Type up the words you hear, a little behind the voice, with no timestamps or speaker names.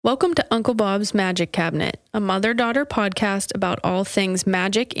Welcome to Uncle Bob's Magic Cabinet, a mother-daughter podcast about all things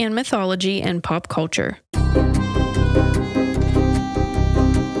magic and mythology and pop culture.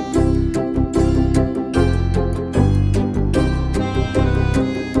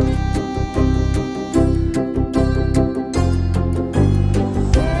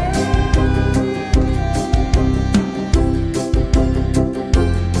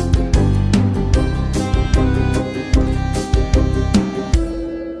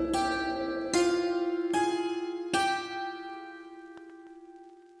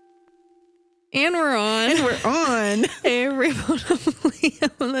 And we're on. Hey, everyone. I'm Leigh,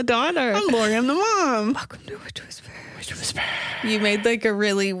 I'm the daughter. I'm Lori, I'm the mom. Welcome to Witch Whisper. You made like a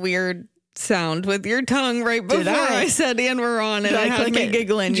really weird sound with your tongue right before I said, and we're on, and I had me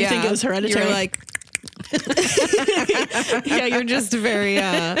giggling. Did you think it was hereditary? You're like... Yeah, you're just very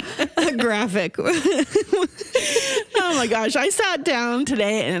graphic. Oh my gosh. I sat down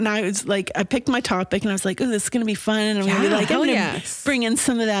today and I was like, I picked my topic and I was like, oh, this is going to be fun. And I'm going to be like, I'm going to bring in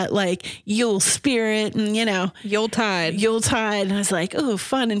some of that like Yule spirit and, you know, Yuletide. And I was like, oh,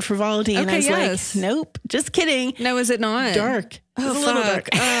 fun and frivolity. And I was like, nope, just kidding. No, is it not? Dark. Oh, it's a little dark.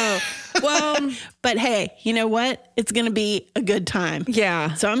 Oh, well. But hey, you know what? It's going to be a good time.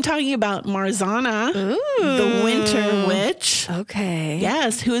 Yeah. So I'm talking about Marzanna, the winter witch. Okay.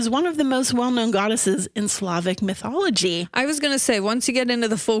 Yes, who is one of the most well-known goddesses in Slavic mythology. I was going to say, once you get into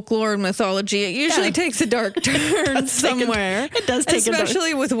the folklore and mythology, it usually takes a dark turn somewhere. It does take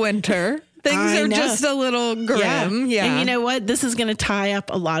especially with winter. Things are just a little grim. Yeah. And you know what? This is going to tie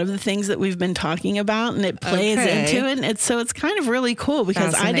up a lot of the things that we've been talking about, and it plays into it. And so it's kind of really cool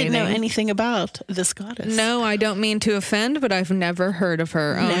because I didn't know anything about this goddess. No, I don't mean to offend, but I've never heard of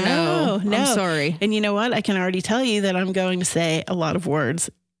her. Oh, no. I'm sorry. And you know what? I can already tell you that I'm going to say a lot of words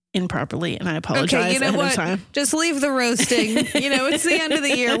improperly, and I apologize ahead of time. Just leave the roasting. It's the end of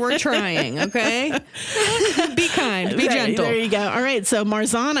the year. We're trying, okay? Be kind. Be gentle. There you go. All right. So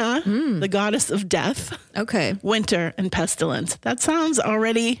Marzanna, the goddess of death, winter, and pestilence. That sounds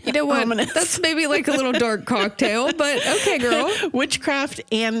already ominous. That's maybe like a little dark cocktail, but okay, girl. Witchcraft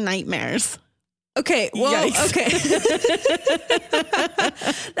and nightmares. Okay, well, okay.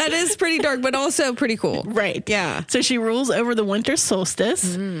 That is pretty dark, but also pretty cool. Right. Yeah. So she rules over the winter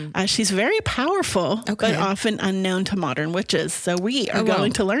solstice. She's very powerful, but often unknown to modern witches. So we are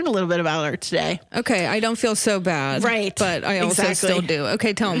going to learn a little bit about her today. Okay, I don't feel so bad. Right. But I also still do.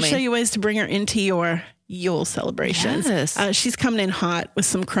 Okay, tell me. I'll show you ways to bring her into your Yule celebrations. Yes. She's coming in hot with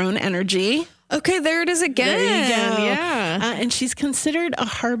some crone energy. Okay, there it is again. There you go. Yeah. And she's considered a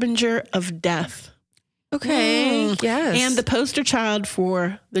harbinger of death. Okay. Yes. And the poster child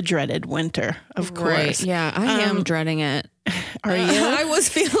for the dreaded winter, of course. Right. Yeah, I am dreading it. Are you? I was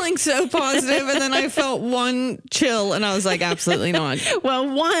feeling so positive, and then I felt one chill, and I was like, absolutely not. Well,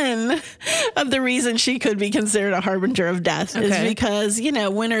 one of the reasons she could be considered a harbinger of death is because,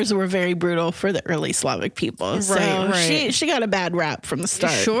 winters were very brutal for the early Slavic people. So she got a bad rap from the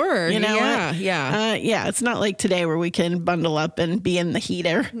start. Sure. You know what? Yeah. It's not like today where we can bundle up and be in the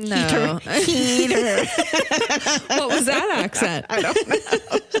heater. No. Heater. What was that accent? I don't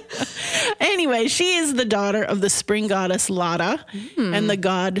know. Anyway, she is the daughter of the spring goddess Lada and the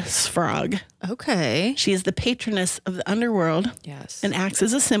god Svrog. Okay. She is the patroness of the underworld. Yes. And acts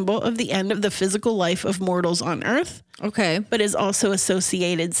as a symbol of the end of the physical life of mortals on Earth. Okay. But is also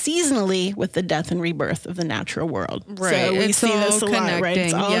associated seasonally with the death and rebirth of the natural world. Right. So we see this a lot, right?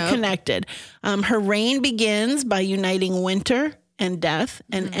 It's all connected. Her reign begins by uniting winter and death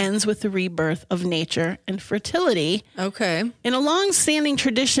and ends with the rebirth of nature and fertility. Okay. In a long-standing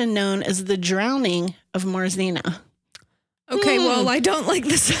tradition known as the drowning of Marzanna. Okay, well, I don't like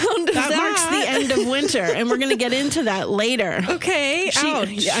the sound of that. That marks the end of winter, and we're going to get into that later. Okay,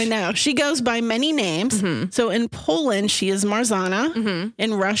 ouch. I know. She goes by many names. So in Poland, she is Marzanna.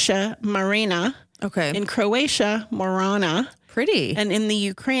 In Russia, Marina. Okay. In Croatia, Morana. Pretty. And in the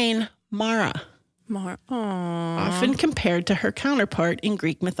Ukraine, Mara. Often compared to her counterpart in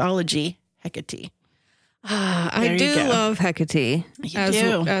Greek mythology, Hecate. I do love Hecate,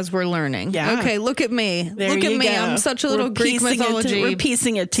 as we're learning. Yeah. Okay, look at me. Look at me. Go. I'm such a little Greek mythology. We're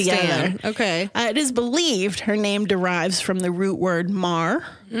piecing it together. Okay. It is believed her name derives from the root word mar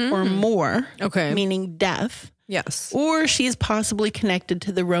or mor, meaning death. Yes. Or she is possibly connected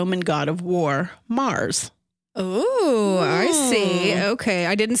to the Roman god of war, Mars. Oh, I see. Okay.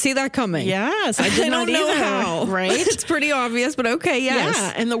 I didn't see that coming. Yes, I did not know either. how. Right? It's pretty obvious, but okay, yes.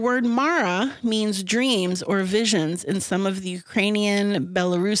 Yeah, and the word Mara means dreams or visions in some of the Ukrainian,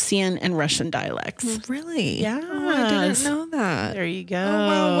 Belarusian, and Russian dialects. Really? Yeah. Oh, I didn't know that. There you go. Oh,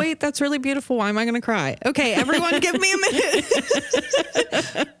 wow. Wait, that's really beautiful. Why am I going to cry? Okay, everyone give me a minute.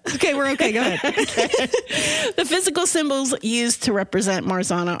 Okay, we're okay. Go ahead. Okay. The physical symbols used to represent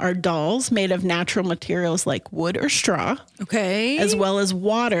Marzanna are dolls made of natural materials like wood or straw. Okay. As well as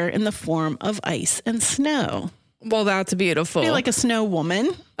water in the form of ice and snow. Well, that's beautiful. I feel like a snow woman.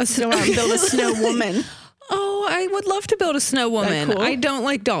 Go out and build a snow woman. Oh, I would love to build a snow woman. Cool? I don't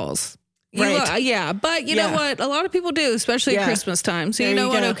like dolls. Right. Yeah, but you know what? A lot of people do, especially at Christmas time. So you know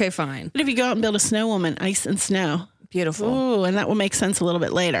what? Okay, fine. But if you go out and build a snow woman, ice and snow. Beautiful. Ooh, and that will make sense a little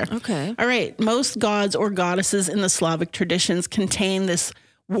bit later. Okay. All right. Most gods or goddesses in the Slavic traditions contain this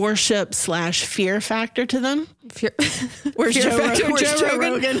worship/fear factor to them. Where's Joe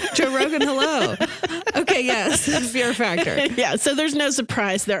Rogan? Joe Rogan, hello. Okay, yes. Fear factor. Yeah, so there's no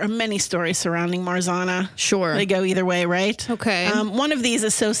surprise. There are many stories surrounding Marzanna. Sure. They go either way, right? Okay. One of these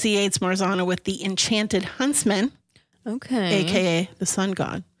associates Marzanna with the enchanted huntsman. Okay. AKA the sun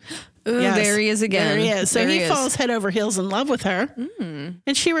god. Ooh, yes. There he is again. There he is. So he falls head over heels in love with her.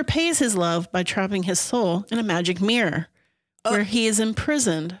 And she repays his love by trapping his soul in a magic mirror where he is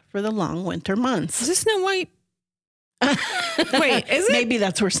imprisoned for the long winter months. Is this Snow White? Wait, is it? Maybe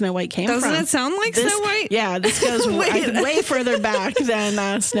that's where Snow White came Doesn't from. Doesn't it sound like Snow White? Yeah, this goes way further back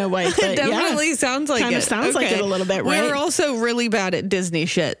than Snow White. But it definitely sounds like kind of sounds like it a little bit, right? We're also really bad at Disney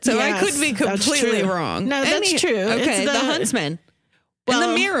shit, so I could be completely wrong. No, that's true. Okay, the huntsman in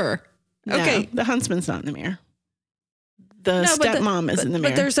the mirror. Okay, no, the huntsman's not in the mirror. The stepmom is in the mirror.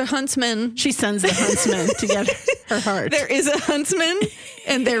 But there's a huntsman. She sends the huntsman to get her heart. There is a huntsman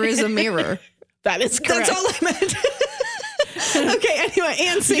and there is a mirror. That is correct. That's all I meant. Okay, anyway,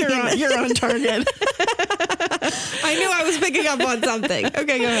 and you're on target. I knew I was picking up on something.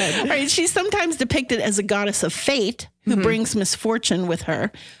 Okay, go ahead. All right, she's sometimes depicted as a goddess of fate who brings misfortune with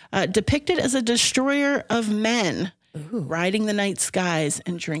her, depicted as a destroyer of men. Ooh. Riding the night skies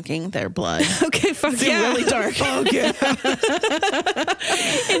and drinking their blood. Okay, fuck yeah. Really dark. Fuck yeah.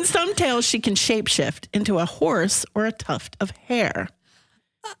 In some tales, she can shapeshift into a horse or a tuft of hair.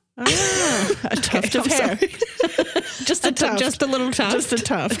 A tuft of hair. Just a tuft. Just a little tuft. Just a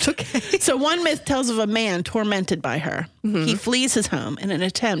tuft. Okay. So one myth tells of a man tormented by her. He flees his home in an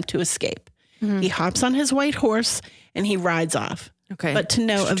attempt to escape. He hops on his white horse and he rides off. Okay. But to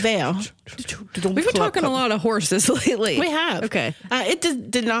no avail. We've been talking a lot of horses lately. We have. Okay.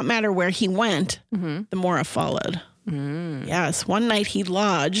 It did not matter where he went. The Mora followed. Yes. One night he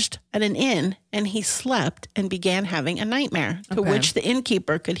lodged at an inn and he slept and began having a nightmare to which the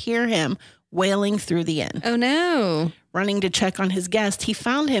innkeeper could hear him wailing through the inn. Oh, no. Running to check on his guest, he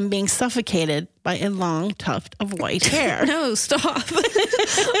found him being suffocated by a long tuft of white hair. No, stop.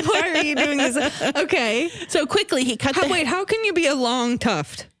 Why are you doing this? Okay. So quickly he cut Wait, how can you be a long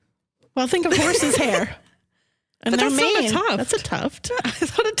tuft? Well, think of horse's hair. And but that's not a tuft. That's a tuft. I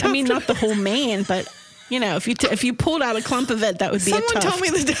thought a tuft. I mean, not the whole mane, but... You know, if you pulled out a clump of it, that would be a tuft. Someone tell me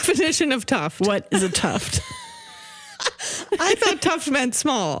the definition of tuft. What is a tuft? I thought tuft meant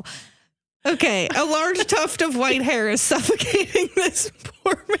small. Okay, a large tuft of white hair is suffocating this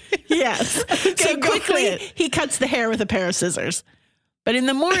poor man. Yes. Okay, so quickly, he cuts the hair with a pair of scissors. But in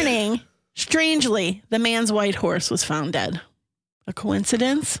the morning, strangely, the man's white horse was found dead. A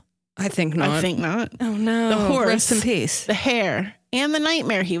coincidence? I think not. I think not. Oh, no. The horse, rest in peace. The hair, and the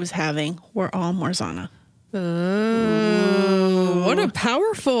nightmare he was having were all Marzanna. Oh, what a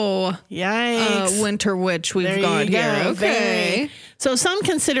powerful winter witch we've got here. Okay. So some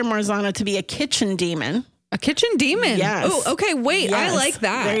consider Marzanna to be a kitchen demon. A kitchen demon? Yes. Oh, okay. Wait, yes. I like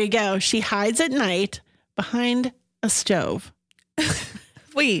that. There you go. She hides at night behind a stove.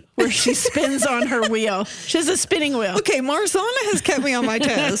 Wait. Where she spins on her wheel. She has a spinning wheel. Okay, Marzanna has kept me on my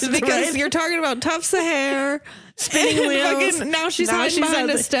toes because you're talking about tufts of hair, spinning wheels. Now she's hiding behind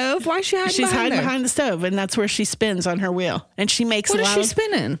a stove. Why is she hiding She's hiding behind the stove, and that's where she spins on her wheel. And she makes What is she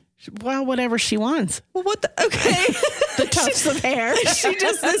spinning? Well, whatever she wants. Well, what the? Okay. The tufts of hair.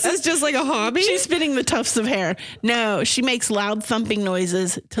 This is just like a hobby? She's spinning the tufts of hair. No, she makes loud thumping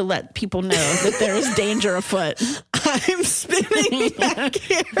noises to let people know that there is danger afoot. I'm spinning back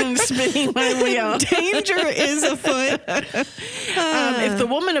here. I'm spinning my wheel. Danger is afoot. If the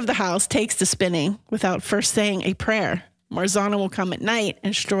woman of the house takes to spinning without first saying a prayer, Marzanna will come at night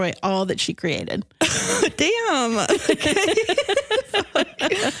and destroy all that she created. Damn. Okay.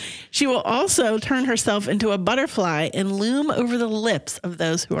 She will also turn herself into a butterfly and loom over the lips of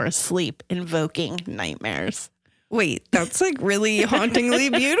those who are asleep, invoking nightmares. Wait, that's like really hauntingly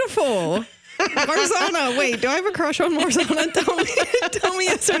beautiful. Marzanna, wait, do I have a crush on Marzanna? Tell me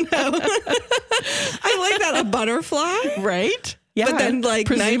yes or no. I like that. A butterfly. Right? Yeah. But then like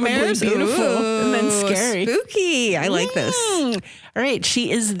nightmares. Beautiful. And then scary. Spooky. I like this. All right.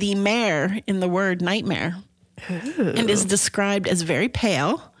 She is the mare in the word nightmare. Ooh. And is described as very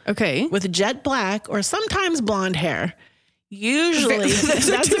pale. Okay. With jet black or sometimes blonde hair. Usually, those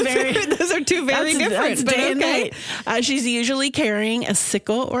are two very different. But day and night. She's usually carrying a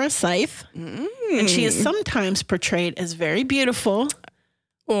sickle or a scythe, and she is sometimes portrayed as very beautiful,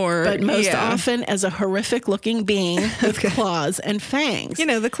 but most often as a horrific-looking being with claws and fangs. You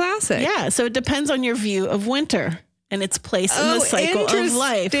know, the classic. Yeah, so it depends on your view of winter and its place in the cycle of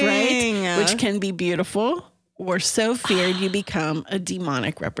life, right? Which can be beautiful. Or so feared you become a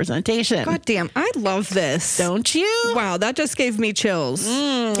demonic representation. God damn, I love this. Don't you? Wow, that just gave me chills.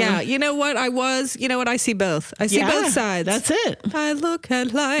 Yeah, you know what? I see both. I see both sides. That's it. I look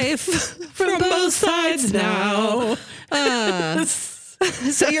at life from both sides now.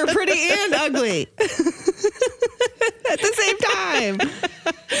 So you're pretty and ugly at the same time.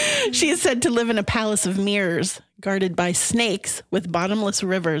 She is said to live in a palace of mirrors guarded by snakes with bottomless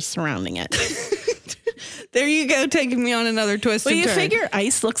rivers surrounding it. There you go, taking me on another twist and turn. Well, you figure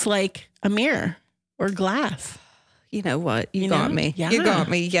ice looks like a mirror or glass. You know what? You got me. Yeah. You got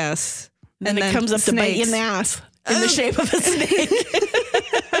me, yes. And then it comes up to bite you in the ass in the shape of a snake.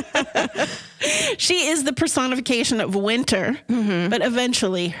 She is the personification of winter, but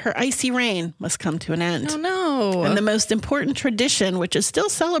eventually her icy reign must come to an end. Oh, no. And the most important tradition, which is still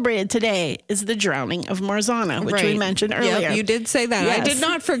celebrated today, is the drowning of Marzanna, which we mentioned earlier. Yep, you did say that. Yes. I did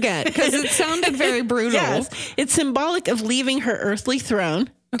not forget because it sounded very brutal. Yes. It's symbolic of leaving her earthly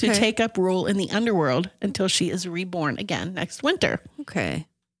throne to take up rule in the underworld until she is reborn again next winter. Okay.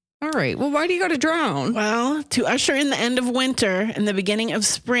 All right. Well, why do you got to drown? Well, to usher in the end of winter and the beginning of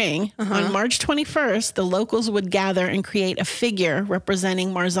spring, on March 21st, the locals would gather and create a figure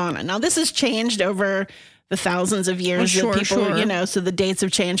representing Marzanna. Now, this has changed over the thousands of years that people, you know, so the dates have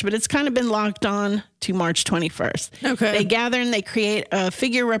changed, but it's kind of been locked on to March 21st. Okay. They gather and they create a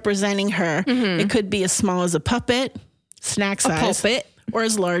figure representing her. It could be as small as a puppet, snack size, or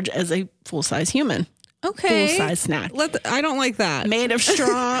as large as a full-size human. Okay. Full-size snack. I don't like that. Made of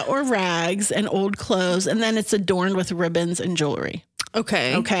straw or rags and old clothes, and then it's adorned with ribbons and jewelry.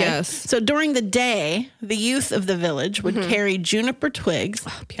 Okay. Yes. So during the day, the youth of the village would carry juniper twigs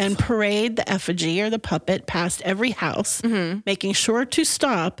and parade the effigy or the puppet past every house, making sure to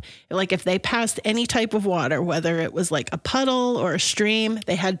stop. Like if they passed any type of water, whether it was like a puddle or a stream,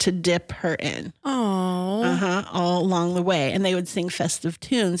 they had to dip her in. Oh. All along the way. And they would sing festive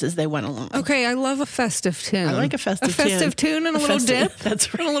tunes as they went along. Okay. I love a festive tune. I like a festive tune. A festive tune and a little dip.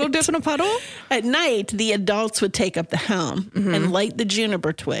 That's right. And a little dip in a puddle. At night, the adults would take up the helm and light the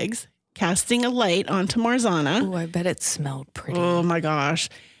juniper twigs, casting a light onto Marzanna. Oh, I bet it smelled pretty. Oh my gosh.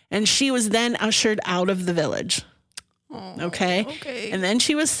 And she was then ushered out of the village. Oh, okay. And then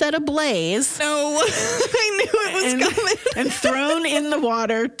she was set ablaze. No, I knew it was coming. And thrown in the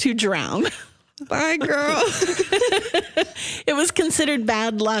water to drown. Bye, girl. It was considered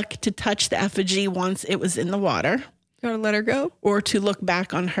bad luck to touch the effigy once it was in the water. Gotta let her go. Or to look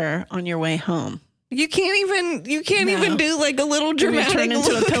back on her on your way home. You can't even do like a little dramatic turn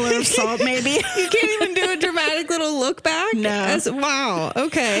into a pillar of salt, maybe. You can't even do a dramatic little look back. No. Wow.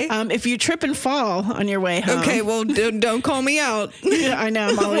 Okay. If you trip and fall on your way home. Okay. Well, don't call me out. Yeah, I know.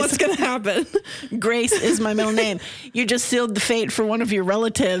 I'm always, what's gonna happen? Grace is my middle name. You just sealed the fate for one of your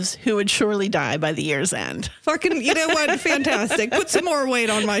relatives who would surely die by the year's end. Fucking, you know what? Fantastic. Put some more weight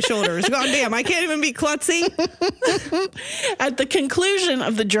on my shoulders. God damn, I can't even be klutzy. At the conclusion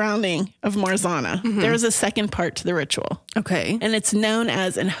of the drowning of Marzanna, there is a second part to the ritual. Okay. And it's known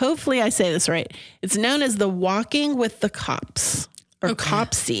as, and hopefully I say this right, it's known as the walking with the copse, or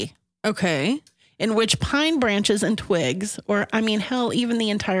copsy. Okay. In which pine branches and twigs, or I mean, hell, even the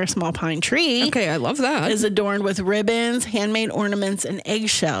entire small pine tree. Okay, I love that. Is adorned with ribbons, handmade ornaments, and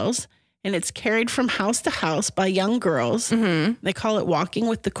eggshells. And it's carried from house to house by young girls. They call it walking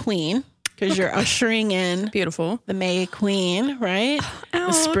with the queen. Because you're ushering in the May Queen, right? Ouch.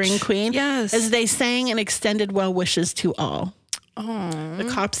 The Spring Queen. Yes. As they sang and extended well wishes to all. The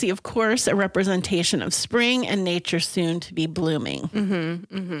Copsey, of course, a representation of spring and nature soon to be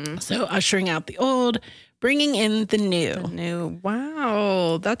blooming. So ushering out the old, bringing in the new.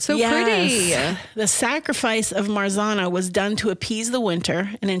 Wow, that's so pretty. The sacrifice of Marzanna was done to appease the winter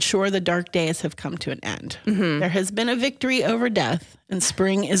and ensure the dark days have come to an end. There has been a victory over death, and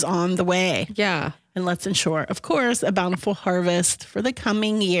spring is on the way. Yeah. And let's ensure, of course, a bountiful harvest for the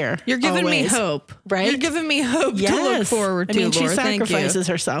coming year. You're giving me hope, right? You're giving me hope to look forward to. I mean, she Lord. sacrifices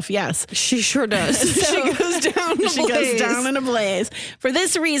herself. Yes, she sure does. She goes down. She goes down in a blaze. For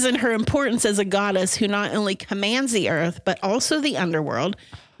this reason, her importance as a goddess who not only commands the earth but also the underworld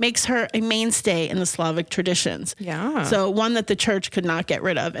makes her a mainstay in the Slavic traditions. Yeah. So one that the church could not get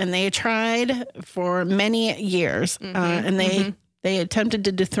rid of, and they tried for many years, and they attempted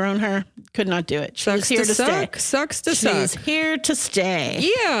to dethrone her, could not do it. She's here to stay. Sucks to suck. She's here to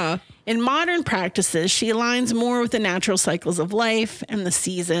stay. Yeah. In modern practices, she aligns more with the natural cycles of life and the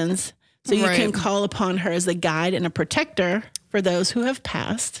seasons. So you can call upon her as a guide and a protector for those who have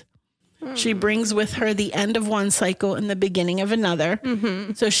passed. She brings with her the end of one cycle and the beginning of another.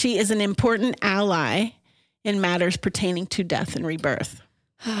 So she is an important ally in matters pertaining to death and rebirth.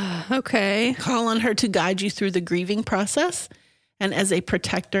 Okay. Call on her to guide you through the grieving process and as a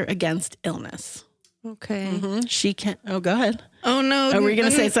protector against illness. Okay. She can. Oh, go ahead. Oh no! Are we going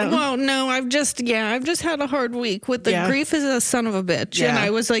to say something? Well, no. I've just had a hard week with the grief is a son of a bitch, and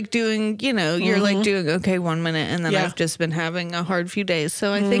I was like doing, you're like doing okay 1 minute, and then I've just been having a hard few days.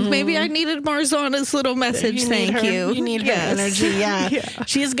 So I think maybe I needed Marzanna's little message. Thank you. You need her energy. Yeah.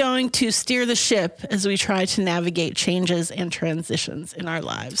 She is going to steer the ship as we try to navigate changes and transitions in our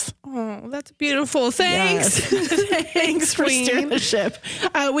lives. Oh, that's beautiful. Thanks. Thanks for steering the ship.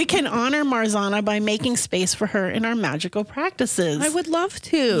 We can honor Marzanna by making space for her in our magical practices. I would love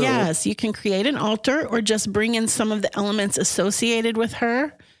to. Yes, you can create an altar or just bring in some of the elements associated with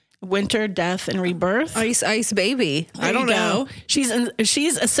her. Winter, death, and rebirth. Ice baby. I don't know. She's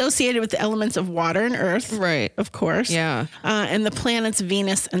associated with the elements of water and earth. Right. Of course. Yeah. And the planets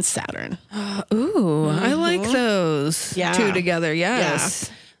Venus and Saturn. Ooh, I like those two together. Yes.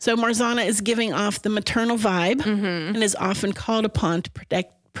 Yeah. So Marzanna is giving off the maternal vibe and is often called upon to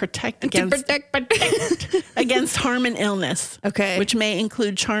protect against harm and illness. Okay. Which may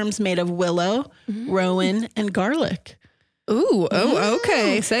include charms made of willow, rowan, and garlic. Ooh,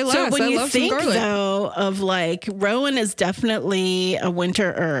 okay. Say less. So when you think, some though, of like rowan is definitely a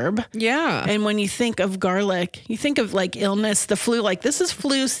winter herb. Yeah. And when you think of garlic, you think of like illness, the flu, like this is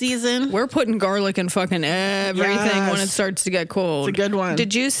flu season. We're putting garlic in fucking everything when it starts to get cold. It's a good one.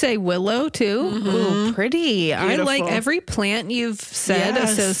 Did you say willow too? Ooh, pretty. Beautiful. I like every plant you've said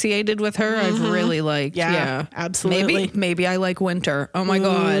associated with her. I've really liked. Yeah, absolutely. Maybe I like winter. Oh my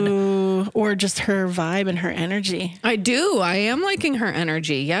God. Or just her vibe and her energy. I do. I am liking her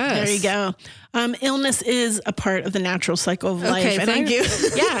energy. Yes. There you go. Illness is a part of the natural cycle of life. Okay, thank you.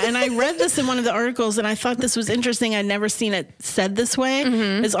 Yeah, and I read this in one of the articles, and I thought this was interesting. I'd never seen it said this way.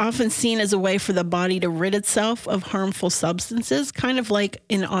 It's often seen as a way for the body to rid itself of harmful substances, kind of like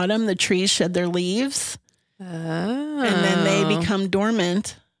in autumn, the trees shed their leaves. Oh. And then they become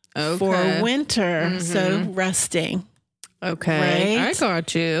dormant for winter. So resting. Okay. Right? I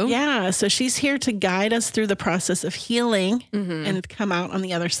got you. Yeah. So she's here to guide us through the process of healing and come out on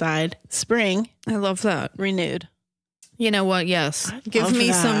the other side. Spring. I love that. Renewed. You know what? Yes. Give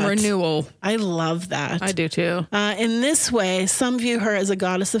me some renewal. I love that. I do too. In this way, some view her as a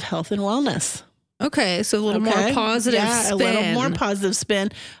goddess of health and wellness. Okay, so a little more positive spin. A little more positive spin.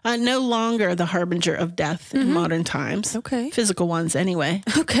 No longer the harbinger of death in modern times. Okay. Physical ones anyway.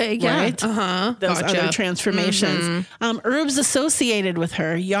 Okay, yeah. Right? Those other transformations. Herbs associated with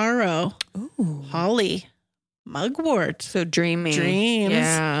her, yarrow, holly, mugwort. So dreamy. Dreams.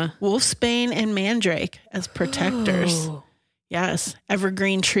 Yeah. Wolfsbane and mandrake as protectors. Yes.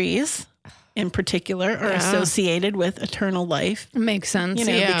 Evergreen trees. In particular, are associated with eternal life. Makes sense,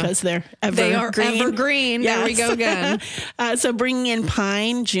 because they're evergreen. They are evergreen. Yes. There we go again. So bringing in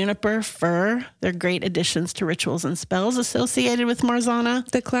pine, juniper, fir, they're great additions to rituals and spells associated with Marzanna.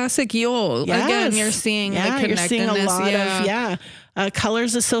 The classic Yule. Yes. Again, you're seeing the connectedness. You're seeing a lot of,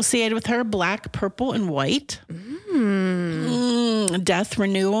 colors associated with her, black, purple, and white. Death,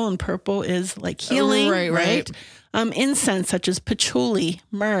 renewal, and purple is like healing, right? Incense such as patchouli,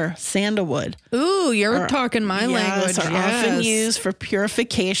 myrrh, sandalwood. Ooh, you're talking my language. Are often used for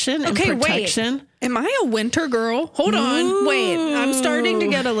purification and protection. Am I a winter girl? Hold on. Wait, I'm starting to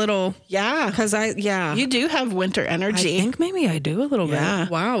get a little. Yeah. Because you do have winter energy. I think maybe I do a little bit.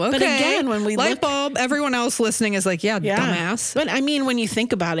 Wow. Okay. But again, when we light bulb, everyone else listening is like, dumbass. But I mean, when you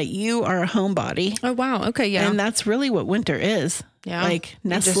think about it, you are a homebody. Oh, wow. Okay. Yeah. And that's really what winter is. Yeah. Like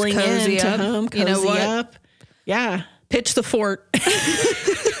nestling into home, cozy up. Yeah. Pitch the fort.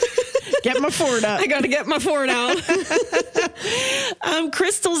 Get my fort up. I got to get my fort out.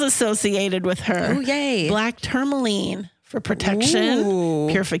 Crystals associated with her. Oh, yay. Black tourmaline for protection,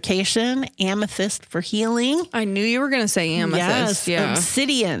 purification, amethyst for healing. I knew you were going to say amethyst. Yes. Yeah.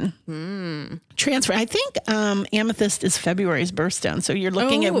 Obsidian. Transfer. I think amethyst is February's birthstone. So you're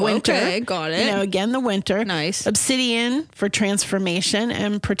looking at winter. Okay, got it. Again, the winter. Nice. Obsidian for transformation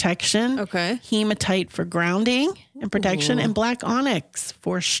and protection. Okay. Hematite for grounding and protection. And black onyx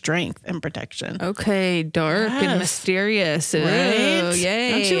for strength and protection. Okay. Dark and mysterious. Right? Oh,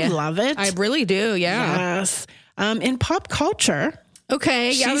 yay. Don't you love it? I really do. Yeah. Yes. In pop culture.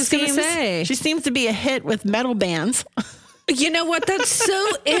 Okay. Yeah, I was going to say. She seems to be a hit with metal bands. You know what? That's so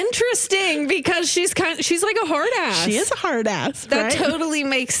interesting because she's like a hard ass. She is a hard ass. That totally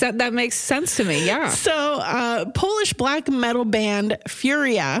makes sense. That makes sense to me. Yeah. So, Polish black metal band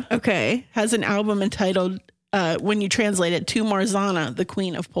Furia. Okay. Has an album entitled, when you translate it, to Marzanna, the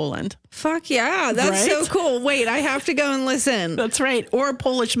Queen of Poland. Fuck yeah. That's so cool. Wait, I have to go and listen. That's right. Or a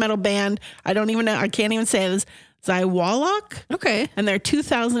Polish metal band. I don't even know. I can't even say this. Zywalok. Okay. And their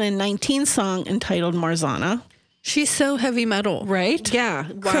 2019 song entitled Marzanna. She's so heavy metal, right?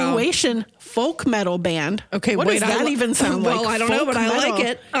 Yeah. Wow. Croatian folk metal band. Okay, what does that even sound like? Well, I don't know, but I like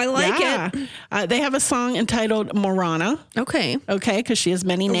it. I like it. They have a song entitled Morana. Okay. Okay, because she has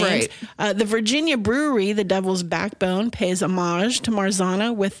many names. Right. The Virginia brewery, The Devil's Backbone, pays homage to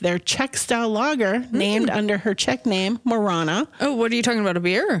Marzanna with their Czech-style lager named under her Czech name, Morana. Oh, what are you talking about? A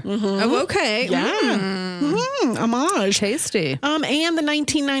beer? Mm-hmm. Oh, okay. Yeah. Homage. Tasty. And the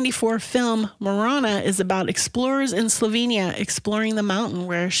 1994 film Marzanna is about explorers in Slovenia exploring the mountain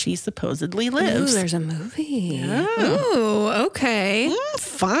where she supposedly lives. Ooh, there's a movie. Yeah. Ooh, okay.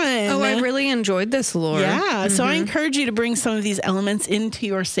 Fun. Oh, I really enjoyed this, Laura. Yeah. Mm-hmm. So I encourage you to bring some of these elements into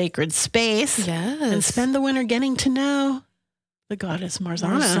your sacred space. Yes. And spend the winter getting to know the goddess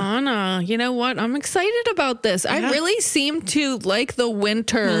Marzanna. Marzanna. You know what? I'm excited about this. Yeah. I really seem to like the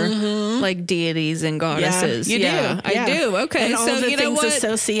winter, like deities and goddesses. Yeah, you do. I do. Okay. And all so the you know things what?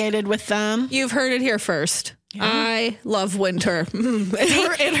 Associated with them. You've heard it here first. Yeah. I love winter.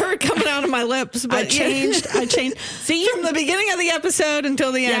 It hurt coming out of my lips, but I changed. See, from the beginning of the episode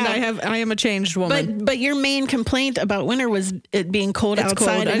until the end, I am a changed woman. But your main complaint about winter was it being cold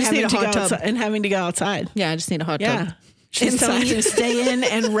outside and having to go outside. Yeah, I just need a hot tub. She's telling you to stay in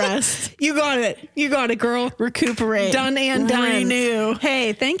and rest. You got it, girl. Recuperate. Done and done. Renew.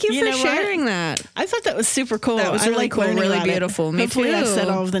 Hey, thank you for sharing that. I thought that was super cool. That was really cool, really beautiful. Me Hopefully too. I said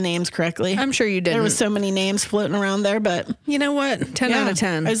all of the names correctly. I'm sure you did. There was so many names floating around there, but you know what? 10 out of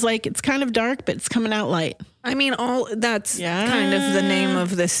 10. I was like, it's kind of dark, but it's coming out light. I mean, that's kind of the name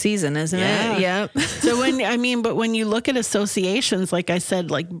of this season, isn't it? Yep. So when you look at associations, like I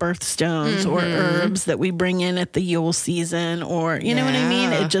said, like birthstones or herbs that we bring in at the Yule season, or you know what I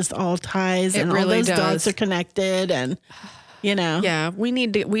mean? It just all ties, and really all those dots are connected, and you know. Yeah, we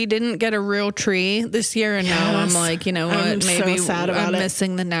didn't get a real tree this year, and now I'm like, you know what? I'm Maybe so sad about I'm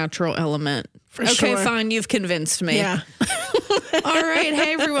missing the natural element. Okay, fine. You've convinced me. Yeah. All right.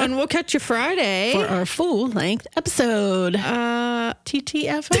 Hey, everyone. We'll catch you Friday for our full-length episode.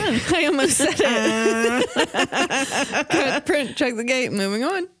 TTFN. I almost said it. Cut, print, check the gate. Moving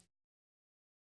on.